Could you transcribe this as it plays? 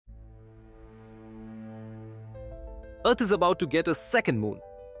Earth is about to get a second moon,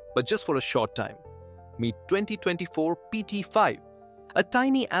 but just for a short time. Meet 2024 PT5, a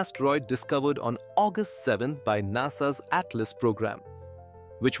tiny asteroid discovered on August 7th by NASA's Atlas program,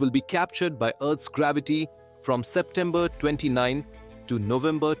 which will be captured by Earth's gravity from September 29 to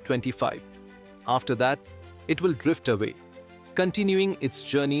November 25. After that, it will drift away, continuing its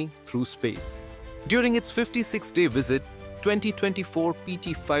journey through space. During its 56-day visit, 2024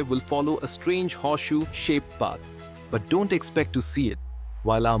 PT5 will follow a strange horseshoe-shaped path. But don't expect to see it.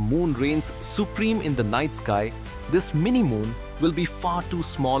 While our moon reigns supreme in the night sky, this mini-moon will be far too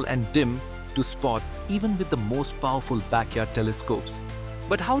small and dim to spot even with the most powerful backyard telescopes.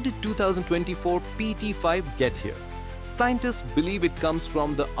 But how did 2024 PT5 get here? Scientists believe it comes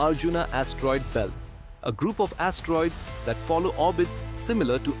from the Arjuna asteroid belt, a group of asteroids that follow orbits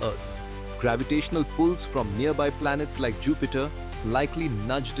similar to Earth's. Gravitational pulls from nearby planets like Jupiter likely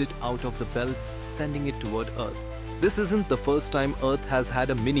nudged it out of the belt, sending it toward Earth. This isn't the first time Earth has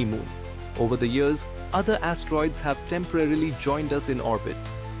had a mini-moon. Over the years, other asteroids have temporarily joined us in orbit,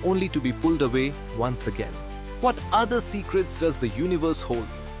 only to be pulled away once again. What other secrets does the universe hold?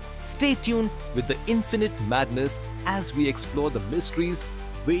 Stay tuned with the infinite madness as we explore the mysteries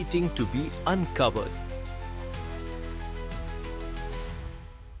waiting to be uncovered.